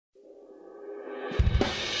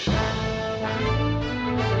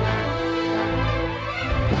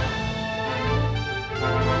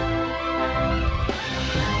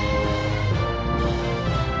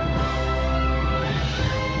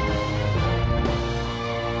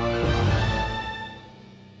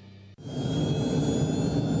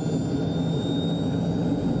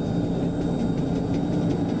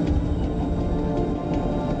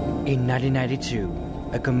In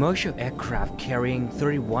 1992, a commercial aircraft carrying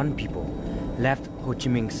 31 people left Ho Chi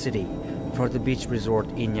Minh City for the beach resort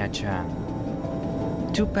in Nha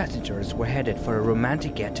Trang. Two passengers were headed for a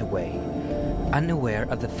romantic getaway, unaware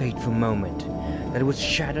of the fateful moment that would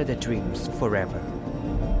shatter their dreams forever.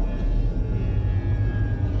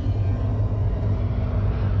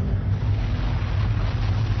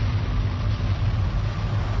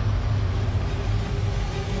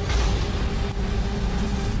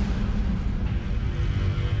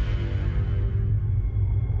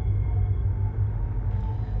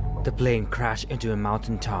 The plane crashed into a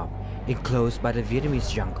mountaintop enclosed by the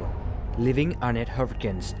Vietnamese jungle, leaving Annette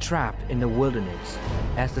Hurricane trapped in the wilderness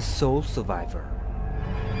as the sole survivor.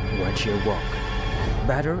 When she awoke,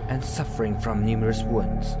 battered and suffering from numerous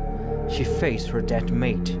wounds, she faced her dead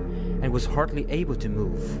mate and was hardly able to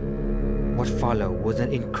move. What followed was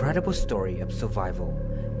an incredible story of survival,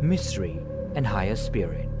 mystery, and higher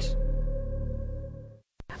spirit.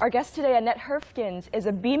 Our guest today, Annette Hurricane, is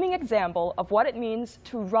a beaming example of what it means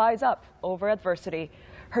to rise up over adversity.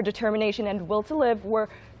 Her determination and will to live were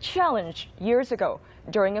challenged years ago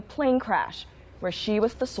during a plane crash where she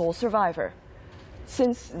was the sole survivor.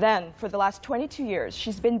 Since then, for the last 22 years,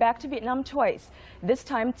 she's been back to Vietnam twice, this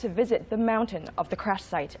time to visit the mountain of the crash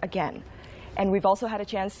site again. And we've also had a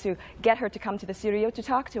chance to get her to come to the studio to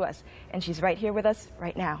talk to us, and she's right here with us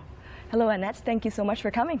right now. Hello, Annette. Thank you so much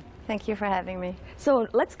for coming. Thank you for having me. So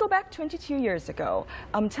let's go back 22 years ago.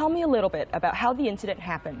 Tell me a little bit about how the incident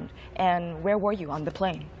happened and where were you on the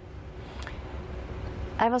plane?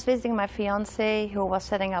 I was visiting my fiancé who was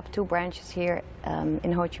setting up 2 branches here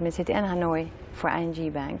in Ho Chi Minh City and Hanoi for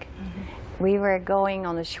ING Bank. We were going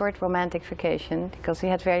on a short romantic vacation because we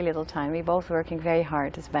had very little time. We both working very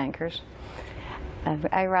hard as bankers.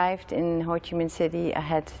 I arrived in Ho Chi Minh City.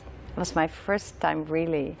 It was my first time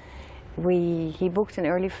really. He booked an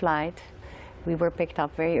early flight. We were picked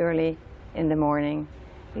up very early in the morning.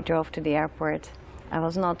 We drove to the airport. I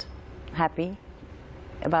was not happy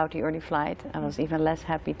about the early flight. I was even less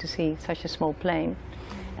happy to see such a small plane.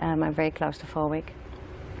 I'm very claustrophobic.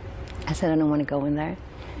 I said, I don't want to go in there.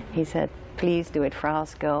 He said, please do it for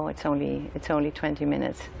us, go. It's only 20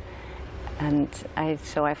 minutes. And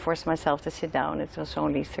so I forced myself to sit down. It was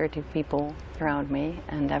only 30 people around me,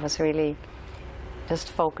 and I was really just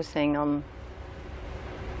focusing on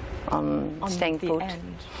staying put.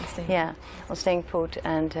 Yeah, on staying put.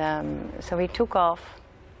 And so we took off,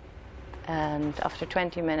 and after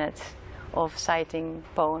 20 minutes of citing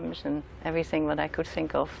poems and everything that I could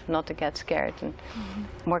think of not to get scared and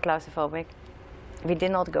more claustrophobic, we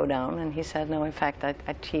did not go down. And he said, no, in fact, I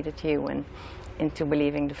cheated you into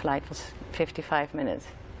believing the flight was 55 minutes,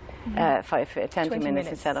 20 minutes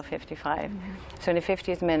instead of 55. So in the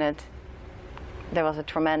 50th minute, there was a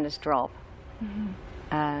tremendous drop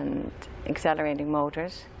and accelerating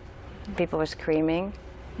motors. People were screaming.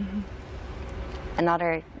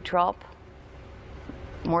 Another drop,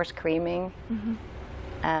 more screaming.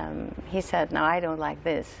 He said, no, I don't like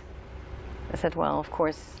this. I said, well, of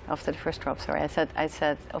course, after the first drop, sorry, I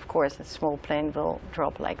said, of course, a small plane will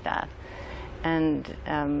drop like that. And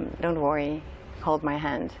don't worry, hold my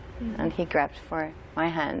hand. And he grabbed for my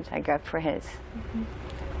hand, I grabbed for his.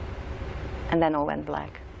 And then all went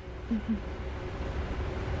black.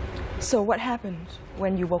 So what happened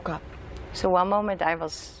when you woke up? So one moment I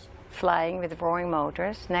was flying with roaring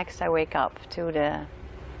motors. Next I wake up to the,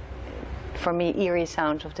 for me, eerie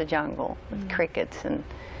sounds of the jungle, with crickets and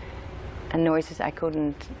noises I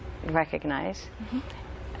couldn't recognize.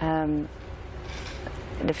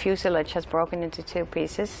 The fuselage has broken into 2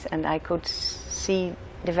 pieces, and I could see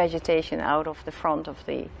the vegetation out of the front of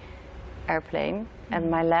the airplane.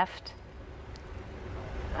 And my left,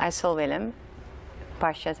 I saw Willem,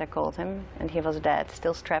 Pasha as I called him, and he was dead,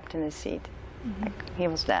 still strapped in his seat. He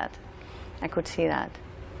was dead. I could see that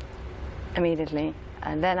immediately.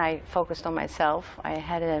 And then I focused on myself. I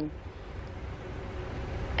had a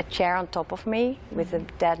chair on top of me with a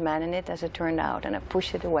dead man in it, as it turned out, and I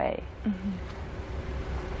pushed it away.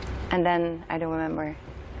 And then I don't remember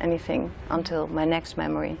anything until my next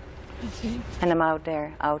memory. And I'm out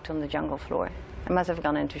there, out on the jungle floor. I must have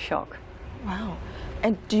gone into shock. Wow.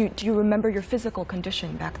 And do you remember your physical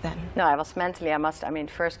condition back then? No, I was mentally,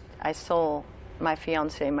 first I saw my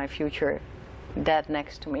fiancé, my future, dead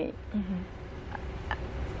next to me.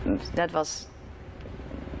 That was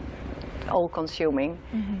all-consuming.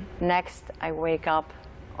 Next, I wake up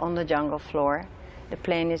on the jungle floor. The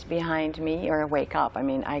plane is behind me, or I wake up.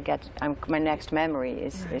 My next memory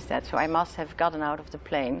is that. So I must have gotten out of the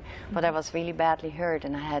plane, but I was really badly hurt,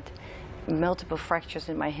 and I had multiple fractures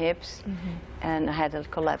in my hips, and I had a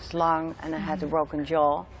collapsed lung, and I had a broken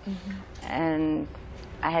jaw, and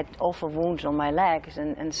I had awful wounds on my legs,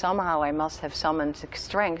 and somehow I must have summoned the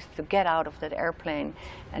strength to get out of that airplane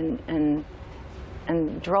and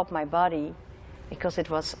drop my body, because it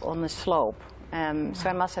was on a slope. So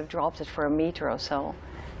I must have dropped it for a meter or so,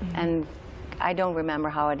 and I don't remember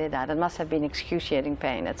how I did that. It must have been excruciating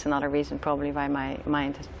pain. That's another reason probably why my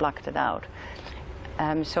mind has blocked it out.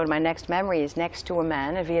 So my next memory is next to a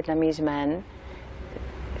man, a Vietnamese man,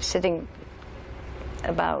 sitting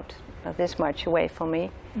about this much away from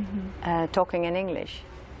me, talking in English.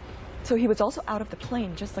 So he was also out of the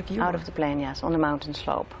plane, just like you were? Out of the plane, yes, on the mountain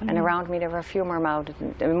slope. And around me there were a few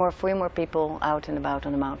more people out and about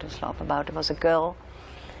on the mountain slope. There was a girl,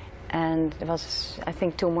 and there was, I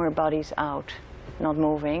think, 2 more bodies out, not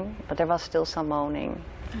moving, but there was still some moaning.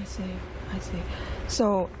 I see, I see.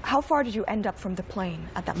 So how far did you end up from the plane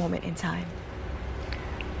at that moment in time?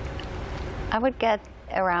 I would get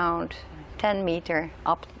around 10 meters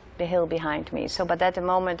up the hill behind me. So, but at the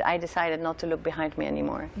moment I decided not to look behind me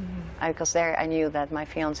anymore, because there I knew that my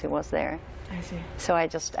fiancé was there. I see. So I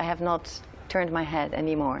have not turned my head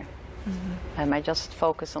anymore. I just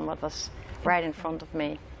focused on what was right in front of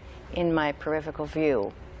me in my peripheral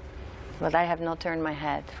view. But I have not turned my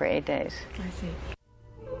head for 8 days. I see.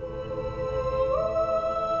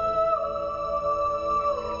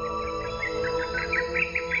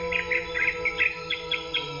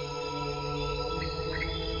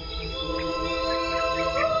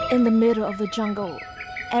 In the middle of the jungle,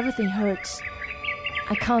 everything hurts.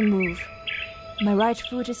 I can't move. My right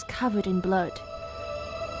foot is covered in blood.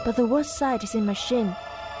 But the worst side is in my shin.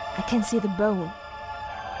 I can see the bone.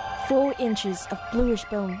 4 inches of bluish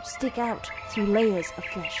bone stick out through layers of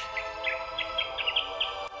flesh.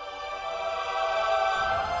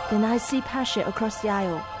 Then I see Pasha across the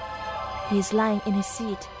aisle. He is lying in his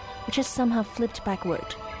seat, which has somehow flipped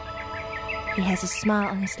backward. He has a smile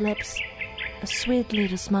on his lips. A sweet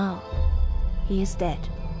little smile. He is dead.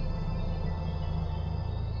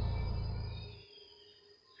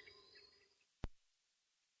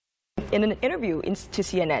 In an interview to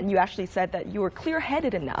CNN, you actually said that you were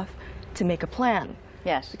clear-headed enough to make a plan.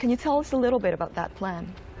 Yes. Can you tell us a little bit about that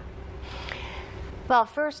plan? Well,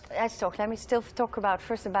 first, let me still talk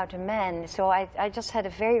first about the man. So I just had a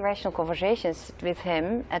very rational conversations with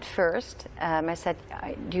him at first. I said,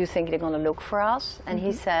 do you think they're going to look for us? And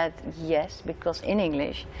he said, yes, because in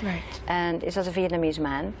English. Right. And it was a Vietnamese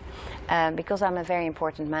man, because I'm a very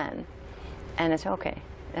important man. And I said, okay.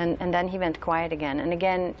 And then he went quiet again. And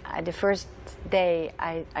again, the first day,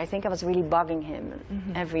 I think I was really bugging him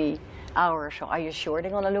every hour or so. Are you sure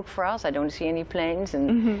they're going to look for us? I don't see any planes.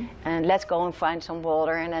 And let's go and find some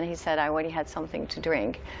water. And then he said I already had something to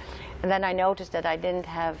drink. And then I noticed that I didn't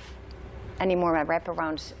have any more my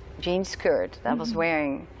wraparound jean skirt that I was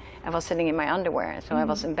wearing. I was sitting in my underwear, so I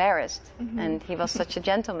was embarrassed. And he was such a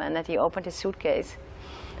gentleman that he opened his suitcase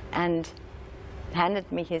and handed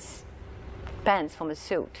me his pants from his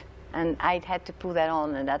suit. And I had to put that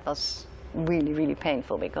on, and that was really, really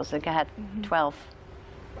painful, because I had 12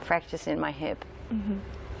 fractures in my hip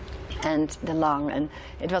and the lung, and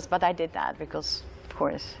it was. But I did that because, of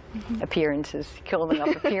course, appearances, calling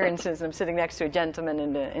up appearances. I'm sitting next to a gentleman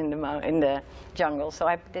in the jungle, so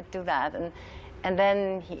I did do that, and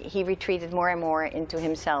then he retreated more and more into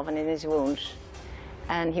himself and in his wounds,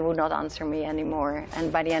 and he would not answer me anymore.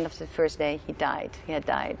 And by the end of the first day, he died. He had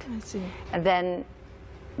died. I see. And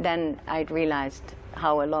then I realized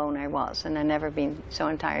how alone I was, and I'd never been so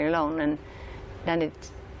entirely alone. And then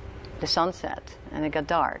the sun set, and it got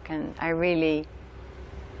dark, and I really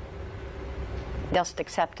just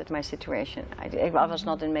accepted my situation. I was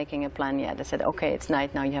not in making a plan yet. I said, okay, it's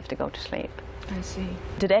night now, you have to go to sleep. I see.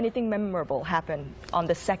 Did anything memorable happen on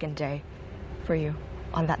the second day for you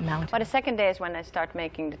on that mountain? Well, the second day is when I start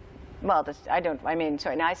making, now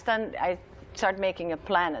I start making a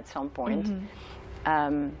plan at some point.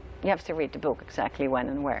 You have to read the book exactly when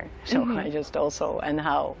and where. So I just also, and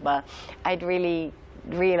how. But I'd really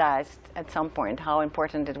realized at some point how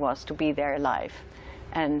important it was to be there alive,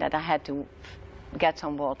 and that I had to get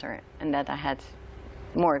some water, and that I had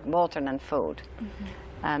more water than food.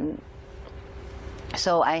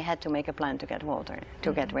 So I had to make a plan to get water,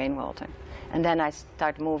 to get rainwater. And then I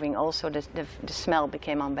start moving. Also, the smell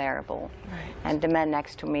became unbearable. Right. And the man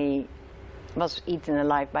next to me was eaten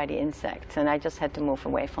alive by the insects, and I just had to move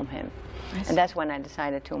away from him. And that's when I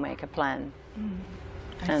decided to make a plan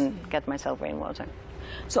and get myself rainwater.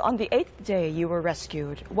 So on the 8th day you were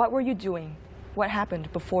rescued. What were you doing? What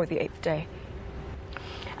happened before the 8th day?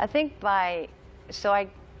 I think by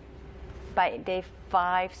day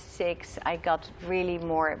 5, 6, I got really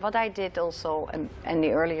more. What I did also in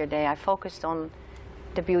the earlier day, I focused on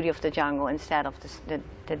the beauty of the jungle instead of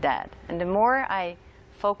the dead. And the more I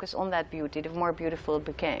focused on that beauty, the more beautiful it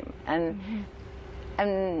became.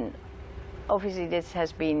 And obviously this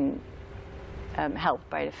has been helped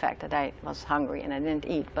by the fact that I was hungry and I didn't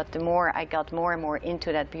eat. But the more I got more and more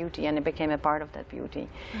into that beauty, and it became a part of that beauty.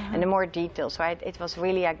 And the more details. So it was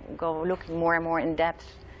really, I go looking more and more in depth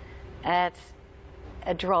at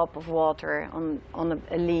a drop of water on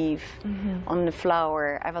a leaf, on the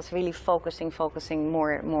flower. I was really focusing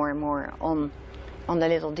more and more on the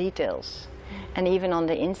little details. And even on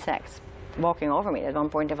the insects walking over me. At one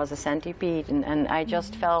point there was a centipede, and I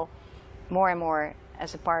just felt more and more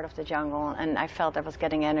as a part of the jungle, and I felt I was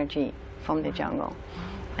getting energy from the jungle,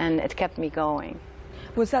 and it kept me going.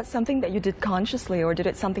 Was that something that you did consciously, or did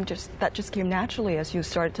it something that just came naturally as you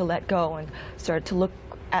started to let go and started to look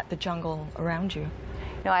at the jungle around you?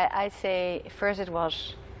 No, I say first it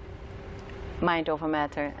was mind over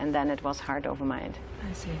matter, and then it was heart over mind.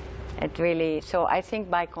 I see. It really, so I think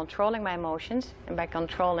by controlling my emotions and by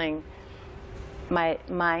controlling my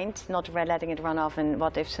mind, not letting it run off in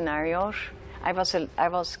what-if scenarios, I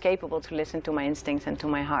was capable to listen to my instincts and to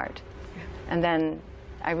my heart. And then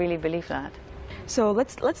I really believe that. So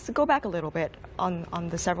let's go back a little bit on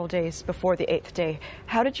the several days before the 8th day.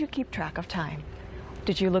 How did you keep track of time?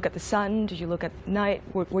 Did you look at the sun? Did you look at night?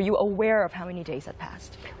 Were you aware of how many days had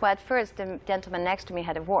passed? Well, at first the gentleman next to me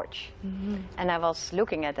had a watch, and I was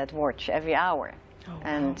looking at that watch every hour. Oh,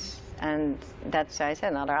 and that's, I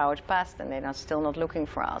said, another hour passed and they're still not looking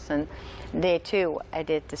for us. And day 2, I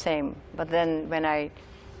did the same. But then when I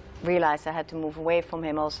realized I had to move away from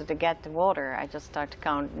him also to get the water, I just started to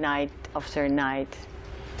count night after night,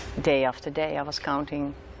 day after day. I was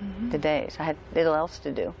counting the days. I had little else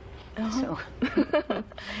to do. So.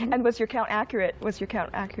 And was your count accurate? Was your count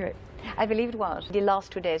accurate? I believe it was. The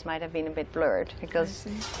last 2 days might have been a bit blurred because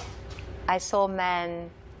I saw men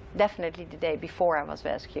definitely the day before I was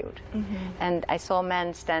rescued. And I saw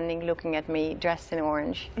men standing looking at me dressed in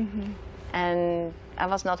orange. And I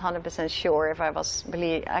was not 100% sure if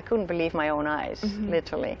I couldn't believe my own eyes,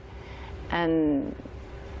 literally. And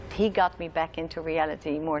he got me back into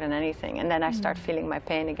reality more than anything. And then I started feeling my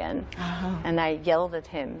pain again. And I yelled at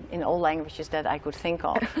him in all languages that I could think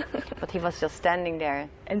of. But he was just standing there.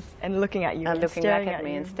 And looking at you. And looking back at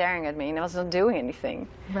me and staring at me. And I was not doing anything.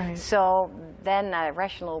 Right. So then, a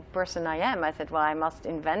rational person I am, I said, well, I must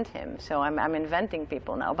invent him. So I'm inventing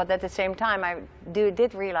people now. But at the same time, I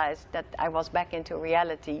did realize that I was back into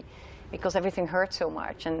reality because everything hurt so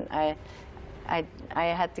much. And I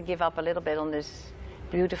had to give up a little bit on this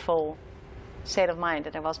beautiful state of mind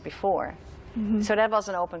that I was before. So that was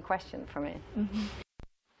an open question for me.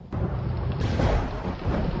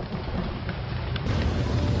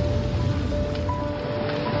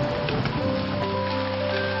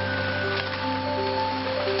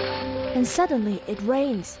 And suddenly it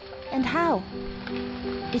rains. And how?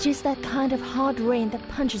 It is that kind of hard rain that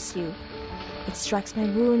punches you. It strikes my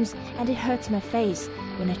wounds and it hurts my face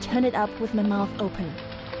when I turn it up with my mouth open.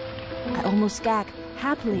 I almost gag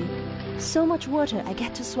happily. So much water I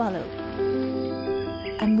get to swallow.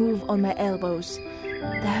 I move on my elbows.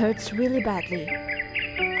 That hurts really badly.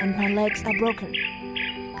 And my legs are broken.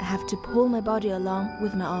 I have to pull my body along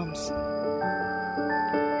with my arms.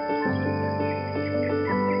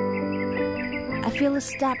 I feel a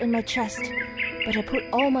stab in my chest, but I put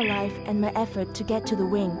all my life and my effort to get to the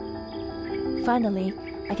wing. Finally,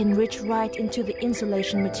 I can reach right into the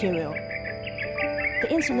insulation material. The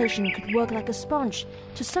insulation could work like a sponge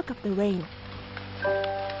to suck up the rain.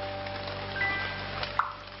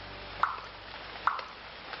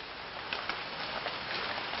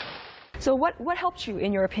 So what helped you,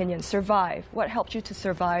 in your opinion, survive? What helped you to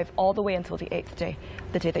survive all the way until the 8th day,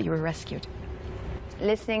 the day that you were rescued?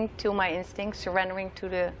 Listening to my instincts, surrendering to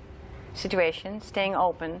the situation, staying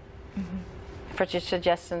open for the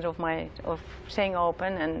suggestions of staying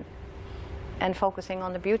open and focusing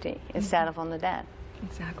on the beauty instead of on the dead.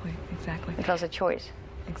 Exactly. It was a choice.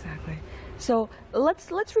 Exactly. So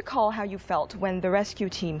let's recall how you felt when the rescue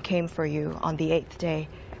team came for you on the 8th day.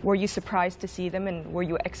 Were you surprised to see them, and were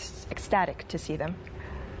you ecstatic to see them?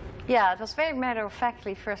 Yeah, it was very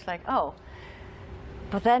matter-of-factly first, like, oh.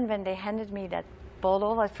 But then when they handed me that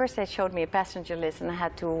bottle, at first they showed me a passenger list, and I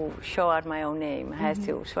had to show out my own name. I had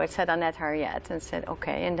to. So I said Annette Harriet, and said,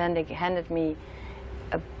 okay. And then they handed me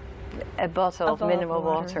a bottle of mineral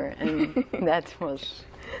water, and that was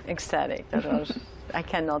ecstatic. That was, I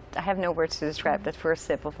have no words to describe that first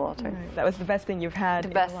sip of water. Right. That was the best thing you've had the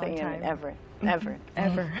best in a long thing time. ever.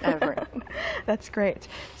 That's great.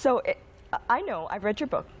 So I know, I've read your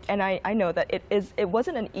book, and I know that it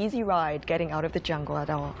wasn't an easy ride getting out of the jungle at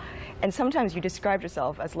all. And sometimes you described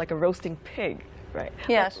yourself as like a roasting pig, right?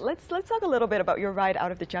 Yes. Let's talk a little bit about your ride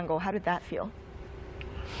out of the jungle. How did that feel?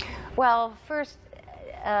 Well, first,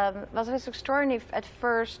 it was extraordinary at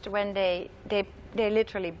first when they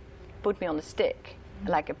literally put me on a stick,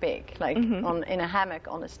 like a pig, like in a hammock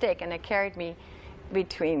on a stick, and they carried me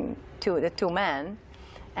between the two men.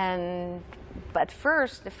 But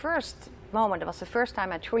first, the first moment, it was the first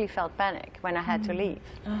time I truly felt panic when I had to leave.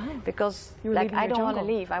 Because like, I don't want to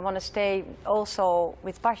leave. I want to stay also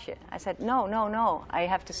with Pasje. I said, no, I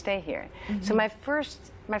have to stay here. So my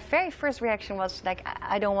very first reaction was like,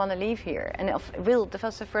 I don't want to leave here. And that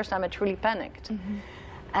was the first time I truly panicked.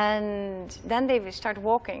 And then they started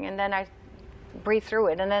walking, and then I breathed through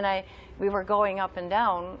it, and then we were going up and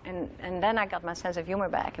down, and then I got my sense of humor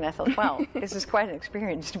back, and I thought, well, this is quite an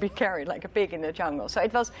experience to be carried like a pig in the jungle. So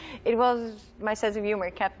it was my sense of humor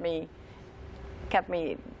kept me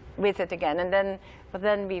with it again, but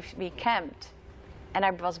then we camped, and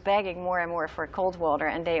I was begging more and more for cold water,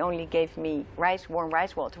 and they only gave me warm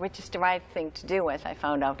rice water, which is the right thing to do, as I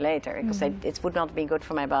found out later, because it would not be good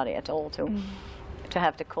for my body at all to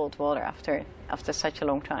have the cold water after such a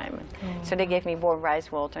long time. So they gave me warm rice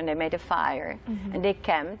water, and they made a fire, and they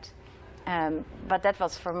camped. But that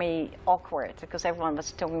was for me awkward, because everyone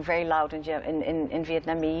was talking very loud in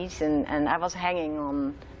Vietnamese, and I was hanging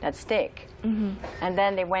on that stick. And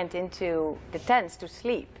then they went into the tents to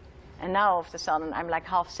sleep. And now, all of a sudden, I'm like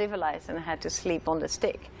half civilized, and I had to sleep on the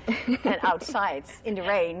stick and outside in the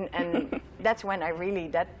rain. And that's when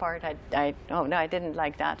that part, I didn't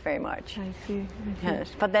like that very much. I see.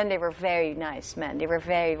 Yes. But then they were very nice men. They were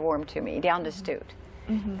very warm to me. They understood.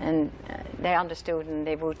 And they understood, and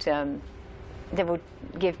they would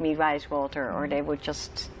give me rice water, or they would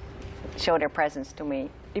just show their presence to me.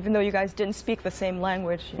 Even though you guys didn't speak the same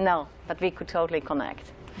language? No, but we could totally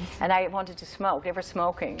connect. And I wanted to smoke. They were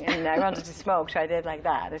smoking, and I wanted to smoke, so I did like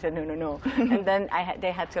that. I said, no. And then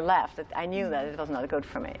they had to laugh. That I knew that it was not good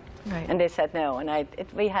for me. Right. And they said no. And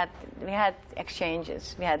we had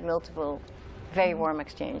exchanges. We had multiple, very warm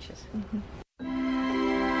exchanges.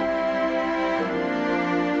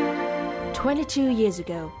 22 years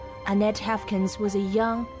ago, Annette Hefkens was a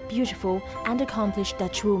young, beautiful, and accomplished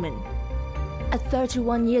Dutch woman. At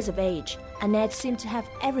 31 years of age, Annette seemed to have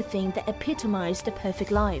everything that epitomized the perfect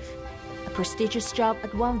life. A prestigious job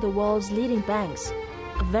at one of the world's leading banks,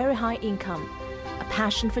 a very high income, a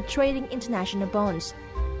passion for trading international bonds,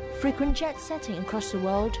 frequent jet setting across the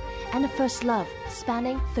world, and a first love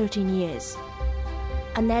spanning 13 years.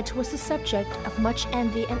 Annette was the subject of much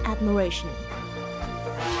envy and admiration.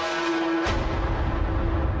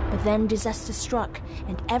 But then disaster struck,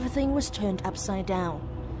 and everything was turned upside down.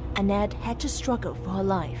 Annette had to struggle for her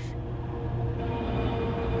life.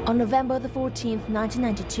 On November the 14th,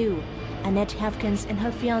 1992, Annette Hefkens and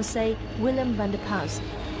her fiancé, Willem van der Pas,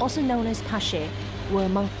 also known as Pasje, were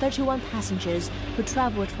among 31 passengers who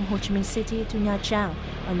traveled from Ho Chi Minh City to Nha Trang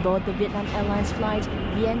on board the Vietnam Airlines flight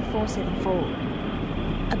VN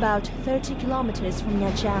 474. About 30 kilometers from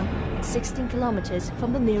Nha Trang and 16 kilometers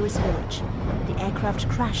from the nearest village, the aircraft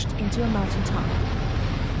crashed into a mountaintop.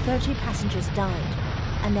 30 passengers died.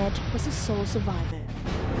 Annette was the sole survivor.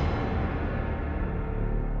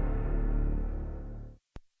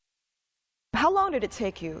 How long did it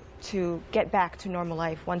take you to get back to normal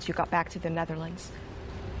life once you got back to the Netherlands?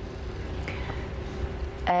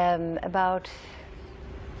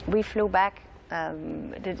 We flew back,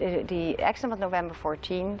 the accident was November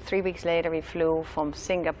 14. 3 weeks later we flew from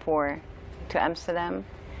Singapore to Amsterdam.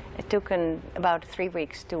 It took about 3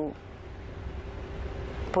 weeks to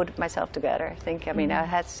put myself together. I mean, I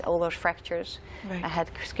had all those fractures. Right. I had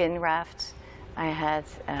skin rafts. I had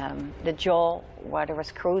the jaw, where there were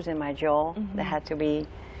screws in my jaw that had to be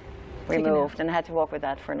removed, and I had to walk with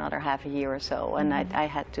that for another half a year or so. And I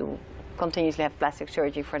had to continuously have plastic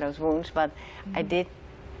surgery for those wounds. But I did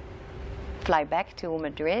fly back to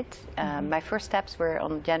Madrid. My first steps were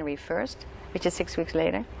on January 1st, which is 6 weeks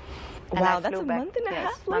later. And wow, that's a month and a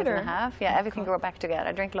half later. Month and a half, yeah, everything grew back together.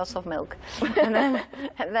 I drank lots of milk. and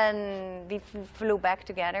then we flew back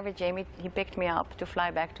together with Jamie. He picked me up to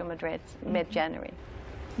fly back to Madrid mid-January.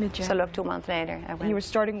 So look, 2 months later, I went. And you were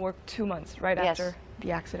starting work 2 months after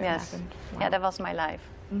the accident happened. Wow. Yeah, that was my life.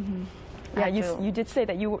 Yeah, you did say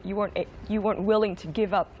that you weren't willing to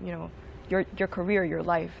give up, your career, your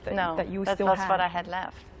life. That you still had. That's what I had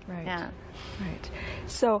left. Right. Yeah. Right.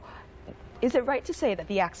 So, is it right to say that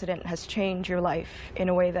the accident has changed your life in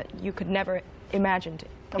a way that you could never imagined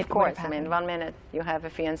Of course, I mean, 1 minute you have a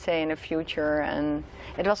fiancé in a future, and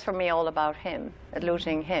it was for me all about him,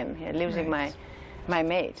 losing him, losing my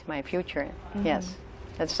mate, my future. Yes,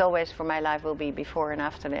 that's always for my life will be before and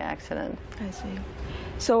after the accident. I see.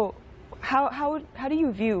 So, how do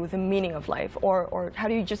you view the meaning of life, or how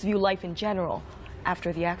do you just view life in general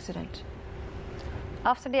after the accident?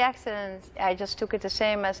 After the accident, I just took it the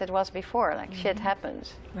same as it was before. Like shit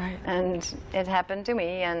happens, Right. and it happened to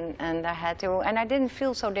me, and I had to, and I didn't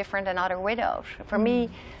feel so different than other widows. For me,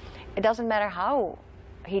 it doesn't matter how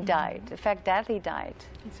he died. The fact that he died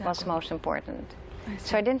was most important.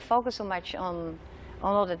 So I didn't focus so much on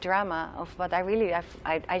all the drama of what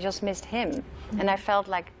I just missed him, and I felt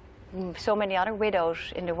like so many other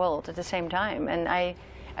widows in the world at the same time, and I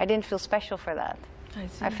didn't feel special for that.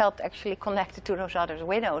 I felt actually connected to those other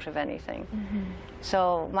widows, if anything.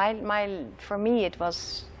 So for me, it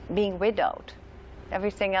was being widowed.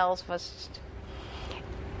 Everything else was.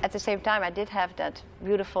 At the same time, I did have that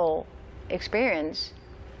beautiful experience,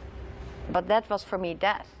 but that was for me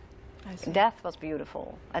death. Death was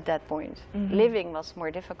beautiful at that point. Living was more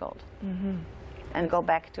difficult, and go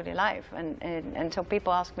back to the life. And so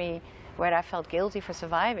people ask me whether I felt guilty for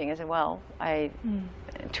surviving. I said, well,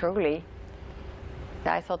 truly.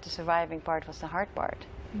 I thought the surviving part was the hard part.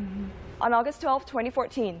 On August 12,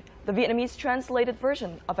 2014, the Vietnamese translated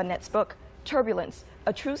version of Annette's book, Turbulence,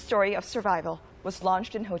 A True Story of Survival, was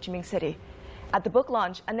launched in Ho Chi Minh City. At the book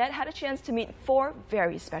launch, Annette had a chance to meet 4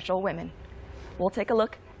 very special women. We'll take a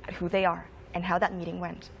look at who they are and how that meeting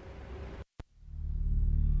went.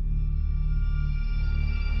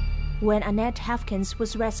 When Annette Hafkins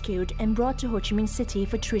was rescued and brought to Ho Chi Minh City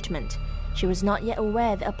for treatment, she was not yet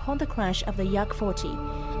aware that upon the crash of the Yak 40,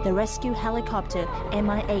 the rescue helicopter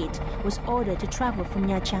Mi-8 was ordered to travel from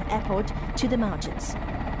Nha Trang Airport to the mountains.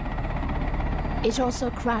 It also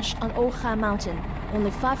crashed on O Kha Mountain, only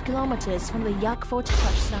 5 kilometers from the Yak 40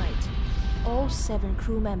 crash site. All 7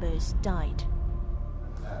 crew members died.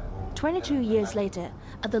 22 years later,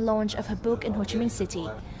 at the launch of her book in Ho Chi Minh City,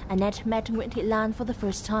 Annette met Nguyễn Thị Lan for the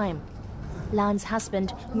first time. Lan's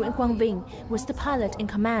husband, Nguyễn Quang Vinh, was the pilot in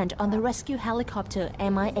command on the rescue helicopter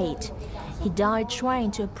Mi-8. He died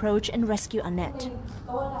trying to approach and rescue Annette.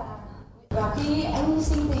 Và khi anh hy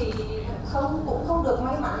sinh thì cũng không được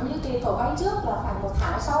may mắn như cái tổ bay trước là phải 1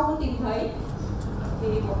 tháng sau mới tìm thấy. Thì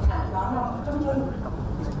 1 tháng đó nằm trong rừng.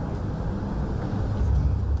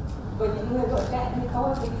 Với những người tuổi trẻ như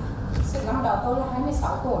tôi thì sự năm đó tôi là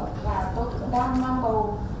 26 tuổi và tôi cũng đang mang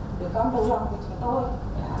bầu đứa con đầu lòng của chúng tôi.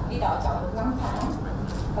 Khi đó cháu được 5 tháng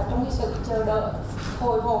và trong cái sự chờ đợi,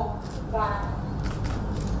 hồi hộp và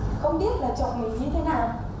không biết là chồng mình như thế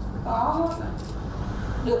nào, có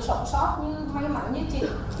được sống sót như may mắn như chị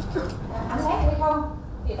Annette hay không,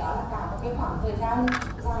 thì đó là cả một cái khoảng thời gian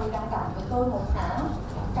dài đang cảm với tôi 1 tháng,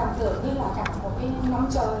 cảm tưởng như là cả một cái năm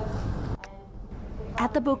trời.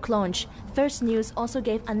 At the book launch, First News also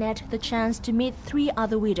gave Annette the chance to meet 3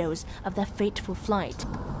 other widows of that fateful flight.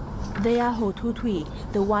 They are Hồ Thu Thủy,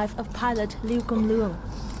 the wife of pilot Lưu Công Lương,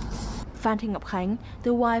 Phan Thị Ngọc Khánh,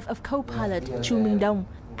 the wife of co-pilot Chu Minh Đông,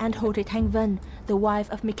 and Hồ Thị Thanh Vân, the wife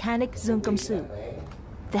of mechanic Dương Công Sự.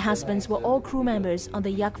 The husbands were all crew members on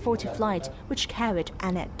the Yak 40 flight which carried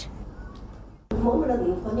Annette. Mỗi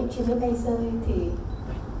lần có những chuyến máy bay rơi thì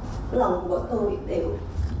lòng của tôi đều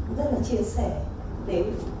rất là chia sẻ đến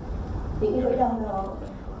những nỗi đau đó,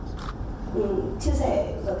 chia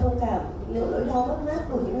sẻ và thông cảm những nỗi đau mất mát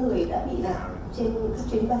của những người đã bị nạn trên các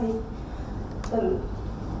chuyến bay.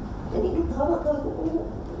 Và những lúc đó mà tôi cũng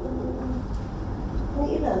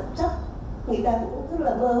nghĩ là chắc người ta cũng rất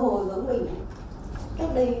là mơ hồ giống mình. Cách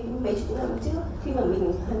đây mấy chục năm trước, khi mà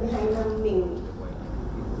mình 22 năm mình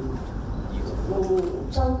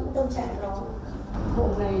trong những tâm trạng đó. Hôm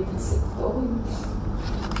nay thật sự tôi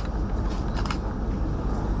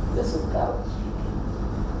rất xúc động,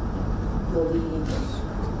 bởi vì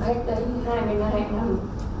cách đấy 22 năm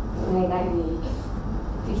ngày này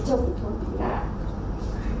thì chồng tôi bị nạn,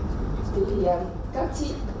 thì các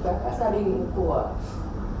chị và các gia đình của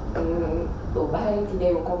tổ bay thì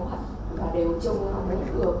đều có mặt và đều trông ngóng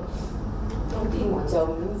được thông tin của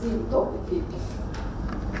chồng, nhưng riêng tôi thì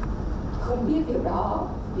không biết điều đó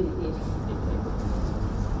vì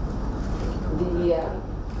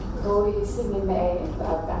tôi sinh em bé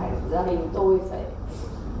và cả gia đình tôi phải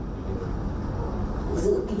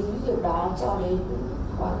dự kín điều đó cho đến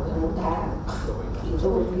khoảng 1 tháng thì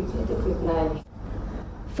tôi mới biết được việc này.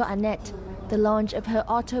 For Annette, the launch of her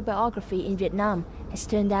autobiography in Vietnam has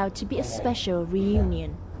turned out to be a special reunion.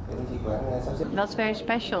 That's very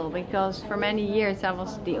special because for many years I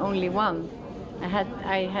was the only one.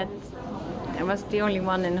 I was the only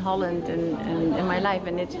one in Holland and in my life,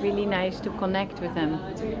 and it's really nice to connect with them.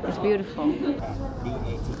 It's beautiful.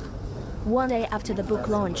 One day after the book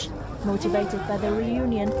launch, motivated by the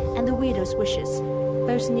reunion and the widow's wishes,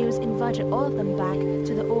 First News invited all of them back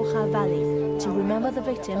to the Oha Valley to remember the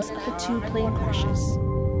victims of the 2 plane crashes.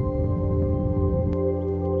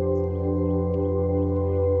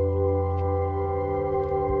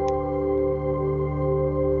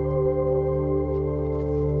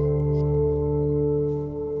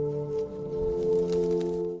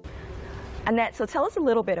 Annette, so tell us a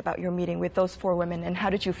little bit about your meeting with those 4 women and how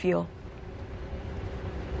did you feel?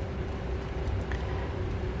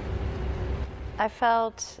 I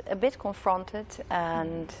felt a bit confronted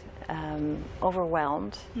and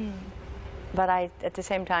overwhelmed, but at the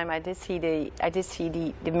same time I did see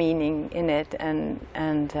the meaning in it, and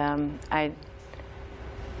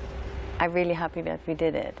I'm really happy that we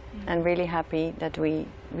did it, and really happy that we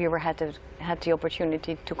had the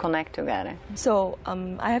opportunity to connect together. So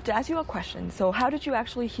I have to ask you a question. So how did you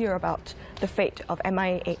actually hear about the fate of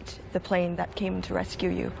MI8, the plane that came to rescue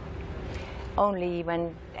you? Only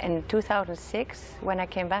when in 2006, when I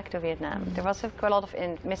came back to Vietnam, there was a lot of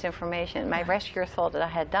misinformation. My rescuer thought that I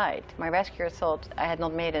had died. My rescuer thought I had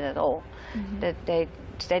not made it at all. That they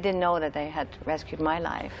didn't know that they had rescued my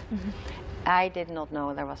life. I did not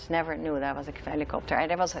know. Never knew there was a helicopter. And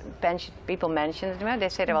there was people mentioned it. They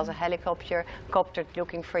said there was a helicopter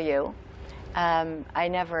looking for you.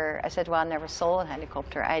 I said, well, I never saw a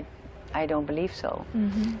helicopter. I don't believe so.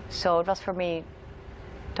 So it was for me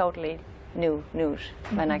totally new news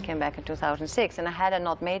when I came back in 2006. And had I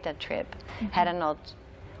not made that trip, had I not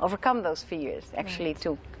overcome those fears, actually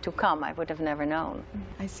to come, I would have never known.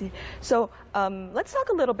 I see. So let's talk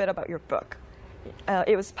a little bit about your book.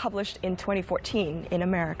 It was published in 2014 in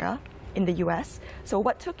America, in the US. So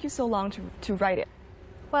what took you so long to write it?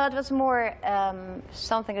 Well, it was more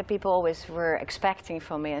something that people always were expecting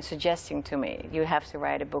from me and suggesting to me. You have to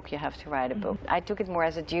write a book, you have to write a book. I took it more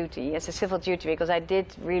as a duty, as a civil duty, because I did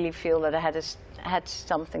really feel that I had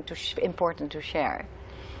something important to share.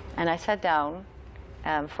 And I sat down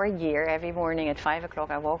for a year. Every morning at 5 o'clock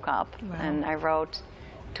I woke up and I wrote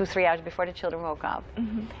 2-3 hours before the children woke up.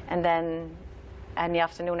 And then in the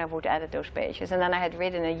afternoon I would edit those pages. And then I had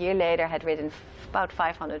written, a year later, I had written about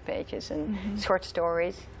 500 pages and short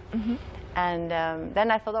stories. And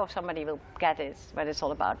then I thought, oh, somebody will get it, what it's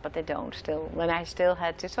all about, but they don't still. Then I still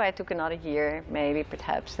had to, so I took another year, maybe,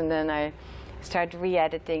 perhaps, and then I started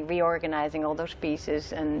re-editing, reorganizing all those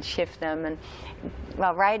pieces and shift them. And,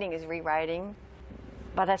 well, writing is rewriting,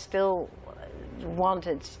 but I still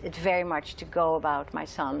wanted it very much to go about my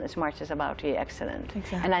son as much as about the accident.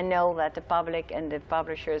 And I know that the public and the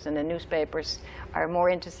publishers and the newspapers are more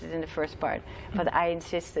interested in the first part, but I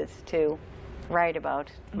insisted to write about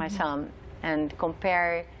my son and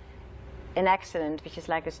compare an accident, which is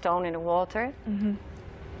like a stone in the water,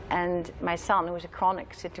 and my son, who is a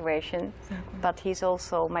chronic situation, but he's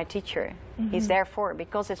also my teacher. He's therefore,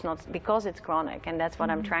 because it's chronic, and that's what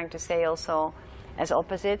I'm trying to say also, as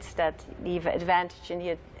opposites, that the advantage and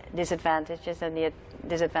the disadvantages, and the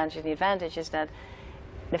disadvantage and the advantage is that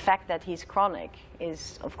the fact that he's chronic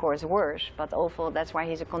is, of course, worse, but also that's why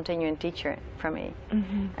he's a continuing teacher for me.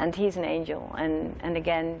 And he's an angel. And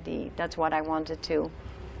again, that's what I wanted to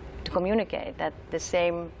communicate, that the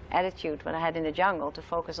same attitude what I had in the jungle, to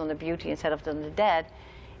focus on the beauty instead of on the dead,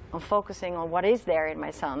 on focusing on what is there in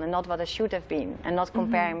my son and not what I should have been, and not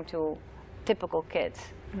compare him to typical kids.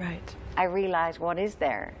 Right. I realize what is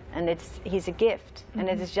there, and he's a gift, and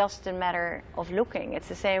it is just a matter of looking. It's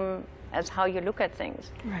the same as how you look at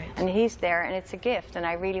things. Right. And he's there, and it's a gift, and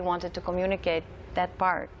I really wanted to communicate that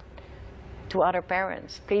part to other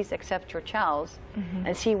parents. Please accept your child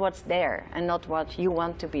and see what's there, and not what you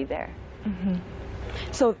want to be there.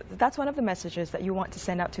 So that's one of the messages that you want to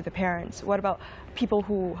send out to the parents. What about people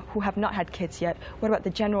who have not had kids yet? What about the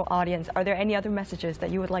general audience? Are there any other messages that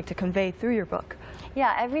you would like to convey through your book?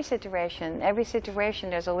 Yeah, every situation,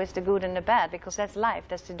 there's always the good and the bad, because that's life,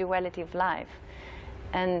 that's the duality of life.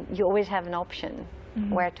 And you always have an option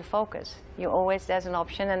where to focus. There's an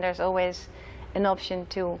option, and there's always an option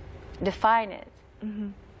to define it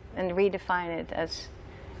and redefine it as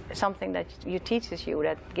something that teaches you,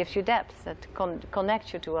 that gives you depth, that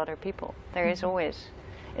connects you to other people. There is always,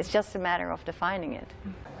 it's just a matter of defining it.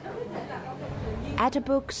 At a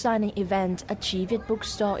book signing event at Viet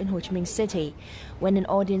bookstore in Ho Chi Minh City, when an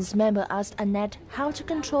audience member asked Annette how to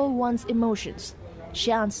control one's emotions,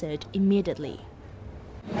 she answered immediately.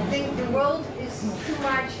 I think the world is too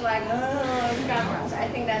much like, cameras. I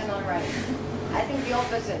think that's not right. I think the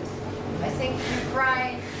opposite. I think you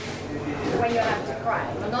cry when you have to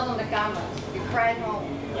cry, but not on the camera. You Right home.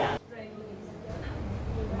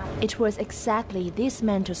 It was exactly this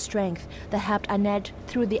mental strength that helped Annette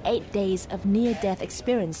through the 8 days of near-death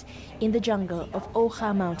experience in the jungle of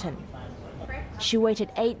Oha Mountain. She waited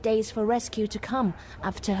 8 days for rescue to come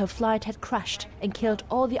after her flight had crashed and killed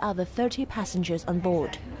all the other 30 passengers on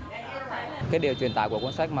board. Cái điều truyền tải của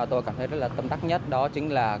cuốn sách mà tôi cảm thấy rất là tâm đắc nhất đó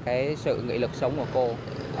chính là cái sự nghị lực sống của cô.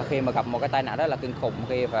 Khi mà gặp một cái tai nạn rất là kinh khủng,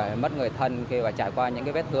 khi phải mất người thân, khi phải trải qua những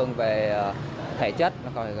cái vết thương về thể chất,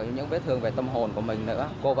 còn những vết thương về tâm hồn của mình nữa,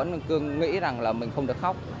 cô vẫn cứ nghĩ rằng là mình không được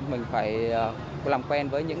khóc, mình phải làm quen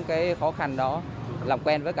với những cái khó khăn đó, làm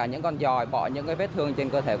quen với cả những con giòi bỏ những cái vết thương trên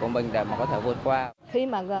cơ thể của mình để mà có thể vượt qua. Khi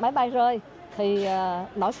mà máy bay rơi thì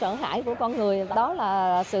nỗi sợ hãi của con người đó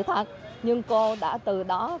là sự thật, nhưng cô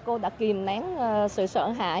đã kìm nén sự sợ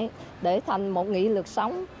hãi để thành một nghị lực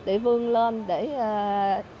sống, để vươn lên, để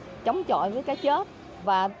chống chọi với cái chết.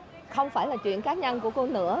 Và không phải là chuyện cá nhân của cô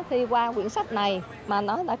nữa, khi qua quyển sách này mà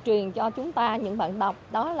nó đã truyền cho chúng ta những bạn đọc,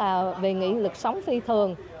 đó là về nghị lực sống phi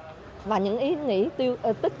thường và những ý nghĩ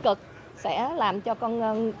tích cực sẽ làm cho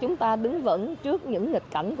chúng ta đứng vững trước những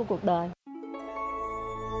nghịch cảnh của cuộc đời.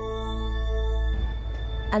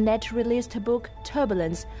 Annette released her book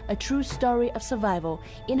Turbulence, A True Story of Survival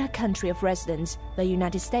in her country of residence, the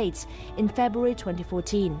United States, in February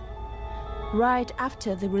 2014. Right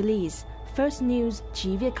after the release, First News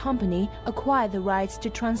Chí Việt Company acquired the rights to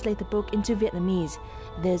translate the book into Vietnamese,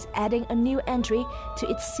 thus adding a new entry to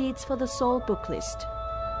its Seeds for the Soul book list.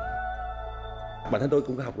 Bản thân tôi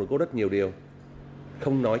cũng học được cô rất nhiều điều.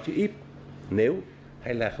 Không nói chứ ít, nếu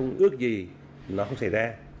hay là không ước gì nó không xảy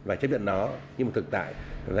ra, và chấp nhận nó như một thực tại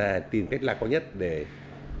và tìm cách lạc quan nhất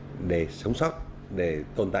để sống sót, để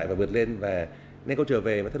tồn tại và vượt lên. Và nên cô trở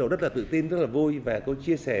về với thái độ rất là tự tin, rất là vui, và cô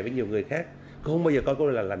chia sẻ với nhiều người khác. Cô không bao giờ coi cô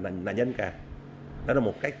là nạn nhân cả. Đó là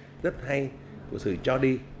một cách rất hay của sự cho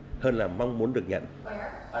đi hơn là mong muốn được nhận.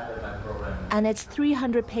 Annette's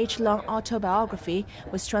 300-page-long autobiography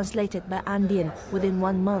was translated by Andian within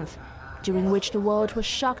 1 month, during which the world was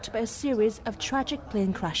shocked by a series of tragic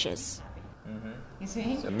plane crashes.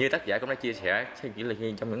 Như tác giả cũng đã chia sẻ, chỉ là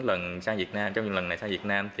trong những lần sang Việt Nam, trong những lần này sang Việt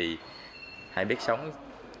Nam thì hãy biết sống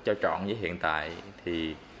cho trọn với hiện tại.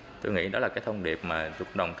 Thì tôi nghĩ đó là cái thông điệp mà tôi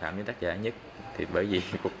đồng cảm với tác giả nhất. Thì bởi vì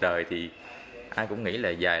cuộc đời thì ai cũng nghĩ là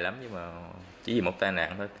dài lắm, nhưng mà chỉ vì một tai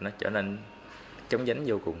nạn thôi thì nó trở nên chóng vánh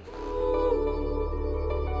vô cùng.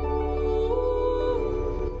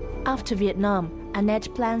 After Vietnam, Annette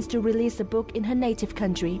plans to release the book in her native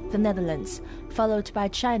country, the Netherlands, followed by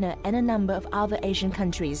China and a number of other Asian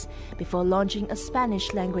countries, before launching a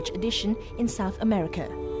Spanish-language edition in South America.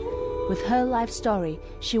 With her life story,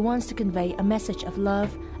 she wants to convey a message of love,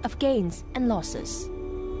 of gains and losses.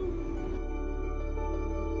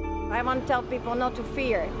 I want to tell people not to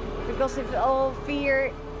fear, because if all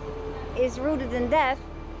fear is rooted in death,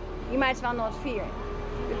 you might as well not fear.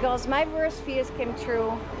 Because my worst fears came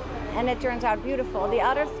true, and it turns out beautiful. The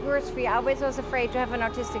other worst fear, I always was afraid to have an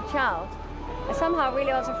autistic child. I somehow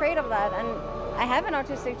really was afraid of that, and I have an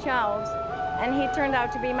autistic child, and he turned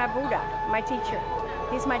out to be my Buddha, my teacher.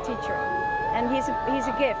 He's my teacher, and he's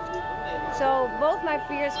a gift. So both my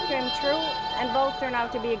fears came true, and both turned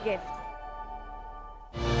out to be a gift.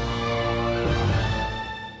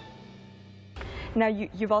 Now,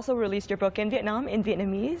 you've also released your book in Vietnam, in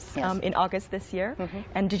Vietnamese, yes. In August this year. Mm-hmm.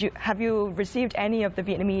 And have you received any of the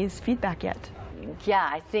Vietnamese feedback yet?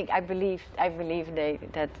 Yeah, I believe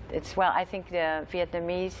that it's well. I think the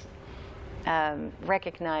Vietnamese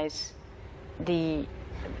recognize the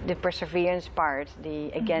perseverance part,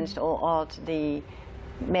 the against all odds, the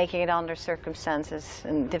making it under circumstances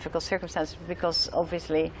and difficult circumstances, because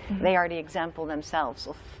obviously they are the example themselves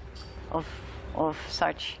of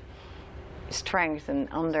such strength and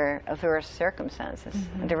under adverse circumstances.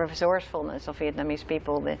 And the resourcefulness of Vietnamese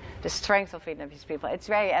people, the strength of Vietnamese people, it's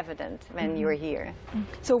very evident when you're here.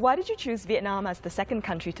 So why did you choose Vietnam as the second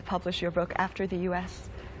country to publish your book after the US?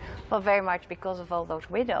 Well, very much because of all those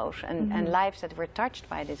widows and lives that were touched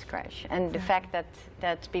by this crash, and the fact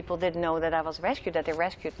that people didn't know that I was rescued, that they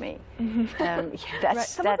rescued me. Right.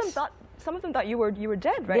 Some of them thought you were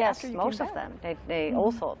dead, right? Yes, after you most came of back. them. They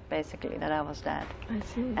all thought basically that I was dead. I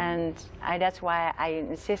see. And that's why I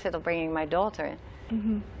insisted on bringing my daughter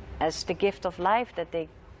as the gift of life that they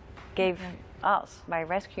gave us by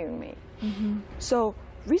rescuing me. So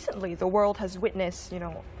recently, the world has witnessed,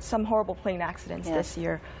 some horrible plane accidents this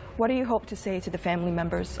year. What do you hope to say to the family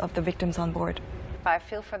members of the victims on board? I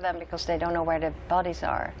feel for them because they don't know where their bodies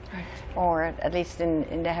are. Right. Or at least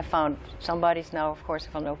they have found some bodies now, of course,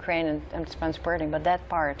 from Ukraine and transporting, but that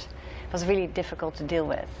part was really difficult to deal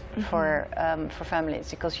with for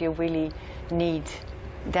families, because you really need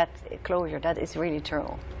that closure, that is really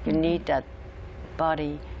true. You need that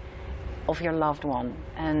body of your loved one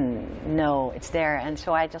and know it's there. And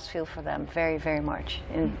so I just feel for them very, very much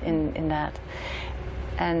in that.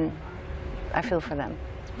 And I feel for them.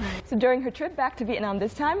 So during her trip back to Vietnam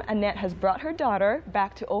this time, Annette has brought her daughter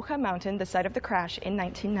back to Okha Mountain, the site of the crash in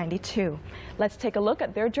 1992. Let's take a look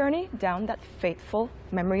at their journey down that fateful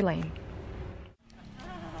memory lane.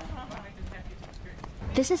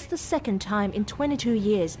 This is the second time in 22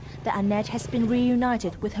 years that Annette has been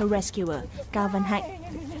reunited with her rescuer, Cao Văn Hạnh.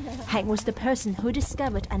 Hạnh was the person who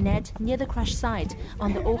discovered Annette near the crash site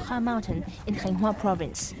on the Okha Mountain in Khánh Hòa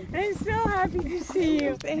province. I'm so happy to see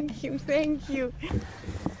you. Thank you, thank you.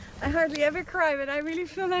 I hardly ever cry, but I really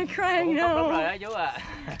feel like crying now.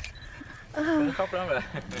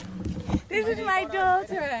 This is my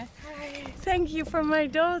daughter. Thank you for my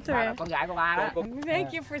daughter.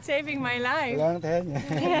 Thank you for saving my life.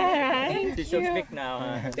 Thank She's so big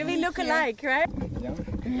now. Do we look alike, right?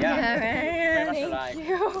 Yeah. Thank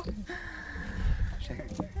you.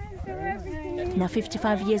 Now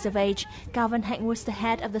 55 years of age, Cao Văn Hạnh was the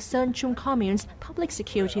head of the Sơn Trung Commune's public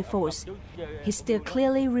security force. He still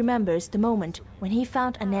clearly remembers the moment when he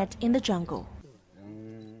found Annette in the jungle.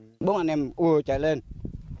 4 anh em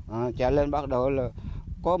chạy lên bắt đầu là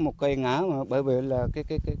có một cây ngã mà bởi vì là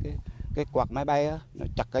cái quạt máy bay á, nó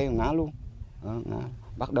chặt cây ngã luôn. Ngã.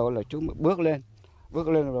 Bắt đầu là chúng bước lên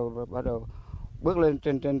rồi bắt đầu bước lên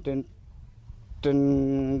trên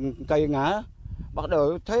cây ngã. Bắt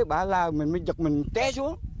đầu thấy bả lao mình mới giật mình té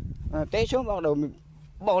xuống bắt đầu mình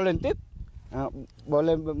bò lên tiếp. Bò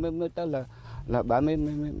lên mới tới là bả mới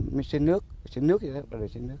xin nước gì đó,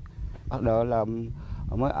 bắt đầu là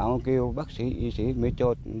mới ảo kêu bác sĩ y sĩ mới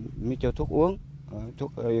cho thuốc uống,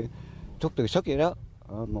 thuốc từ sức vậy đó,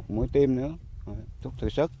 một mũi tiêm nữa, thuốc từ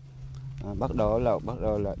sức. Bắt đầu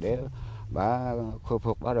là để bả khôi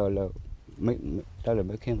phục, bắt đầu là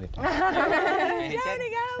mới khen về.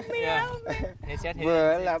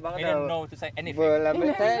 Vừa là bắt đầu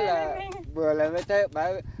vừa là mới thế bả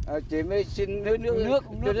chỉ mới xin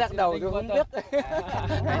nước lắc đầu tôi không biết.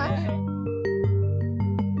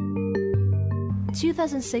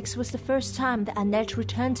 2006 was the first time that Annette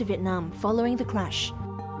returned to Vietnam following the crash.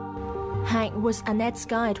 Hạnh was Annette's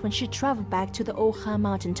guide when she traveled back to the Okha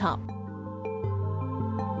mountaintop.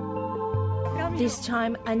 This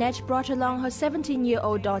time, Annette brought along her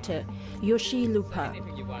 17-year-old daughter, Yoshi Lupa.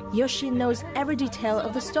 Yoshi knows every detail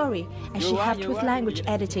of the story, as she helped with language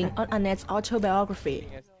editing on Annette's autobiography.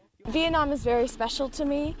 Vietnam is very special to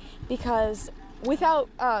me because without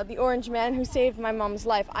the orange man who saved my mom's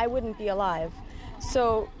life, I wouldn't be alive.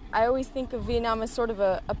 So I always think of Vietnam as sort of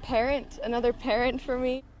a parent, another parent for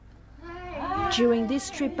me. During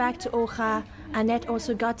this trip back to Okha, Annette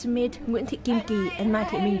also got to meet Nguyễn Thị Kim Kỳ and Mai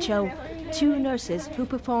Thị Minh Châu, 2 nurses who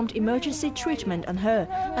performed emergency treatment on her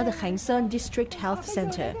at the Khánh Sơn District Health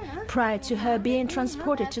Center, prior to her being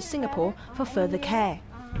transported to Singapore for further care.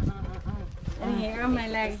 And here on my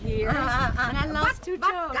leg here. And I lost 2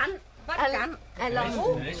 toes. I lost.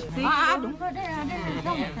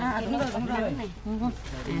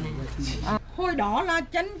 Hồi đó là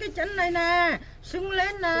cái chân này nè, sưng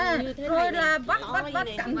lên nè, rồi là bắt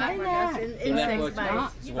cắn đây nè,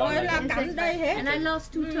 rồi là cắn đây hết. And I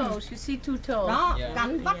lost 2 toes. You see 2 toes. Đó,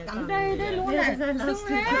 cắn đây luôn nè,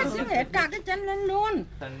 sưng hết cả cái chân lên luôn.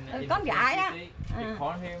 Con gái á,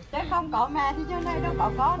 chứ không có mẹ thì chỗ này đâu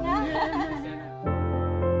có con nhá.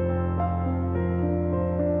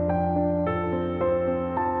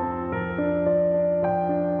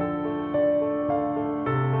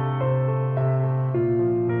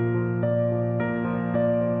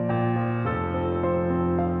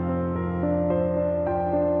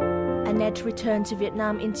 Annette returned to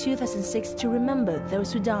Vietnam in 2006 to remember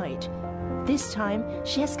those who died. This time,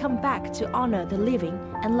 she has come back to honor the living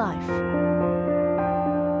and life.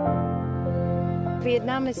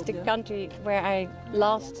 Vietnam is the country where I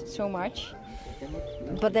lost so much,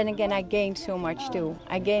 but then again I gained so much too.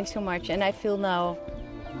 I gained so much and I feel now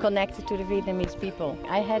connected to the Vietnamese people.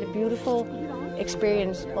 I had a beautiful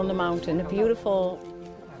experience on the mountain, a beautiful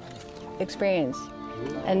experience,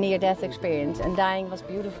 a near-death experience, and dying was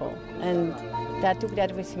beautiful, and that took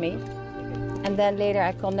that with me. And then later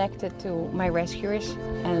I connected to my rescuers,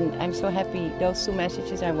 and I'm so happy. Those 2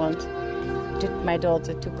 messages I want to my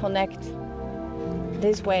daughter, to connect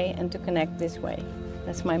this way and to connect this way.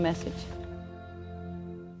 That's my message.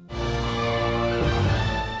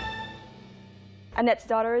 Annette's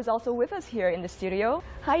daughter is also with us here in the studio.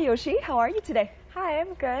 Hi Yoshi, how are you today? Hi,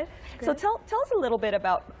 I'm good. So tell us a little bit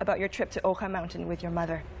about your trip to Okha Mountain with your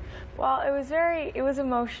mother. Well, it was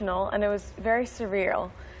emotional and it was very surreal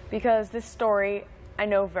because this story I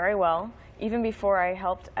know very well. Even before I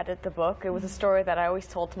helped edit the book, it was a story that I always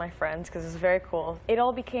told to my friends because it was very cool. It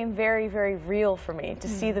all became very, very real for me to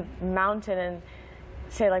see the mountain and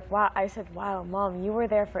say like, wow, I said, wow, Mom, you were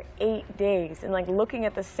there for 8 days, and like looking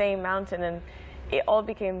at the same mountain, and it all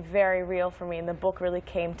became very real for me, and the book really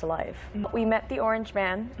came to life. We met the Orange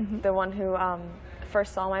Man, the one who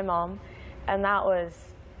first saw my mom, and that was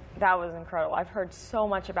incredible. I've heard so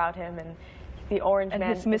much about him, and the Orange Man.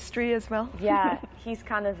 And his mystery as well? Yeah, he's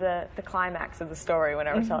kind of the climax of the story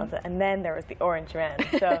whenever someone says it. And then there was the Orange Man.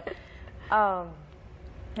 So,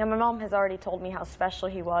 and my mom has already told me how special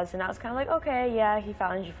he was, and I was kind of like, okay, yeah, he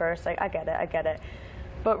found you first. Like, I get it.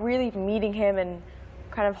 But really meeting him and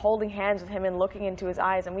kind of holding hands with him and looking into his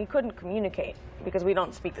eyes, and we couldn't communicate because we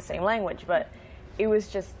don't speak the same language, but it was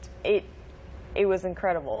just, it was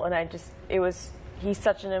incredible. And he's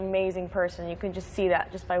such an amazing person. You can just see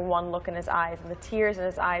that just by one look in his eyes, and the tears in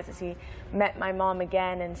his eyes as he met my mom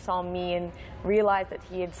again and saw me and realized that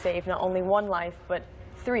he had saved not only one life, but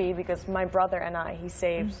 3, because my brother and he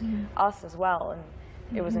saved us as well, and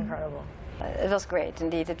it was incredible. It was great,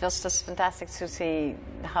 indeed. It was just fantastic to see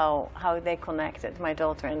how they connected, my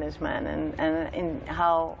daughter and this man, and in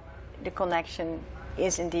how the connection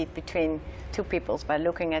is indeed between 2 peoples by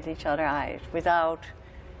looking at each other's eyes without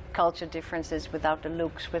culture differences, without the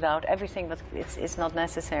looks, without everything, but it's not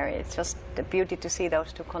necessary. It's just the beauty to see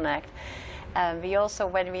those 2 connect. We also,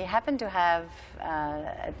 when we happened to have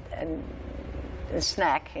a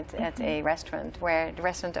snack at a restaurant where the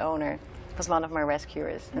restaurant owner was one of my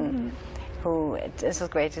rescuers, and this was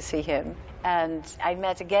great to see him. And I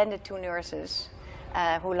met again the 2 nurses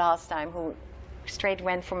who last time, who straight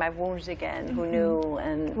went for my wounds again, who knew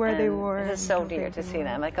and where they were. It was so dear to see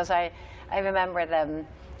them, because I remember them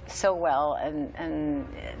so well, and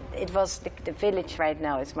it was the village right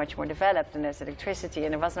now is much more developed, and there's electricity,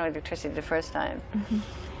 and there was no electricity the first time.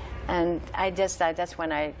 And that's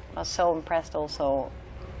when I was so impressed also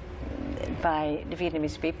by the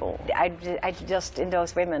Vietnamese people. I just, in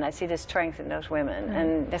those women, I see the strength in those women,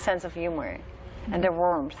 and the sense of humor, and the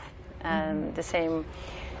warmth, the same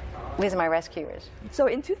with my rescuers. So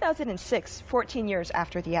in 2006, 14 years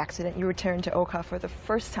after the accident, you returned to Oka for the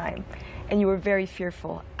first time, and you were very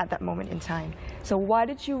fearful at that moment in time. So why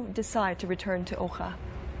did you decide to return to Oka?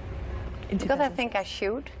 Because I think I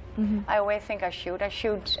should. I always think I should.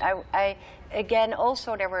 Again,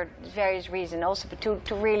 also there were various reasons, also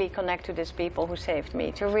to really connect to these people who saved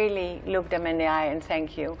me, to really look them in the eye and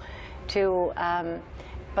thank you.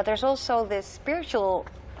 But there's also this spiritual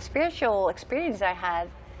experience I had,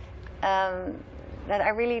 that I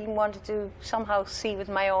really wanted to somehow see with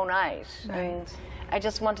my own eyes. Right. And I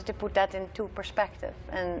just wanted to put that into perspective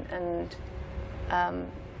and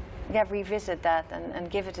revisit that and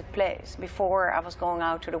give it a place before I was going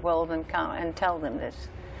out to the world and tell them this.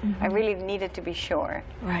 I really needed to be sure.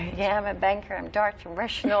 Right. Yeah, I'm a banker, I'm dark, I'm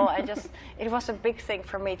rational. It was a big thing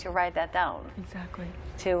for me to write that down. Exactly.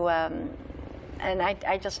 And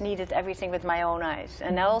I just needed everything with my own eyes.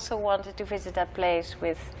 And I also wanted to visit that place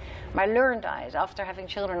with my learned eyes, after having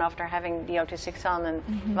children, after having the autistic son, and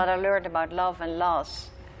what I learned about love and loss,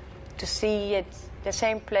 to see it the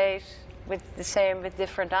same place with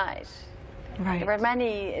different eyes. Right. There were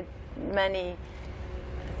many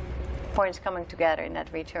points coming together in that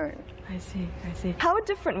return. I see. How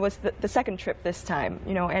different was the second trip this time,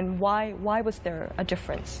 and why was there a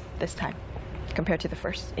difference this time compared to the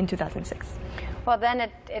first in 2006? Well, then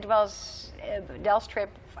it was, the last trip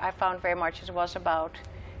I found very much it was about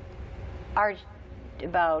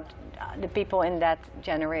the people in that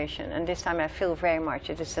generation, and this time I feel very much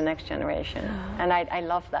it is the next generation. And I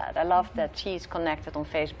love that. I love that she's connected on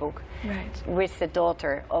Facebook with the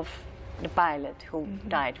daughter of the pilot who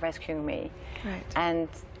died rescuing me, and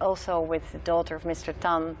also with the daughter of Mr.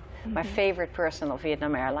 Tan, my favorite person of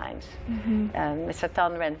Vietnam Airlines. Mr.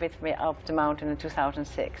 Tan went with me up the mountain in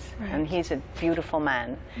 2006, and he's a beautiful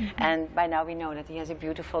man. And by now we know that he has a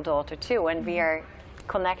beautiful daughter too, and we are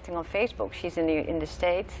connecting on Facebook. She's in the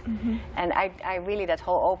States, and I really, that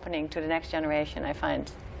whole opening to the next generation, I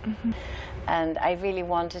find, and I really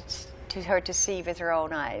wanted her to see with her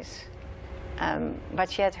own eyes.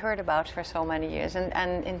 But she had heard about for so many years,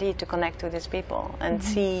 and indeed to connect to these people and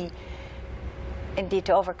see, indeed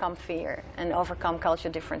to overcome fear and overcome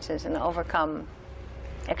cultural differences and overcome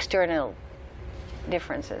external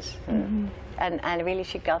differences. And really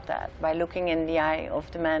she got that by looking in the eye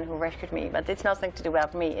of the man who rescued me. But it's nothing to do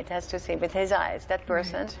about me. It has to see with his eyes, that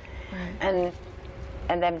person.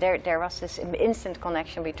 And then there was this instant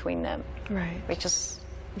connection between them, which is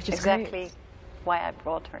exactly great. Why I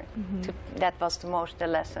brought her. That was the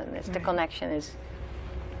lesson. The connection is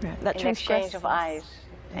an exchange of eyes.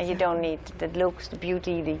 And you don't need the looks, the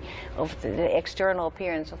beauty, the external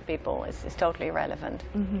appearance of people is totally irrelevant.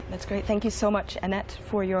 That's great. Thank you so much, Annette,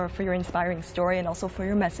 for your inspiring story and also for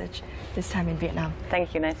your message this time in Vietnam.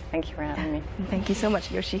 Thank you, Annette. Thank you for having me. And thank you so much,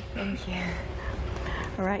 Yoshi. Thank you.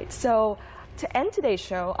 All right. So to end today's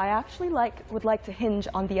show, I actually would like to hinge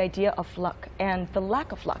on the idea of luck and the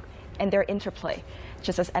lack of luck and their interplay,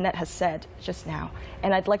 just as Annette has said just now.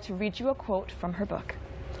 And I'd like to read you a quote from her book.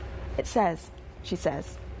 It says, she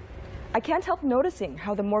says, "I can't help noticing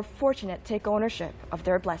how the more fortunate take ownership of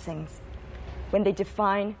their blessings. When they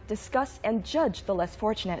define, discuss, and judge the less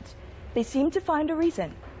fortunate, they seem to find a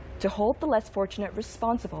reason to hold the less fortunate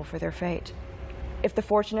responsible for their fate. If the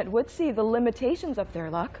fortunate would see the limitations of their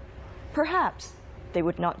luck, perhaps they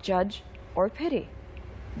would not judge or pity.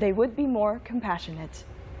 They would be more compassionate.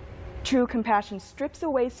 True compassion strips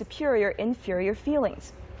away superior-inferior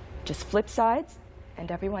feelings. Just flip sides, and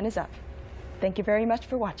everyone is up." Thank you very much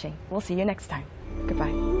for watching. We'll see you next time.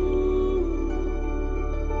 Goodbye.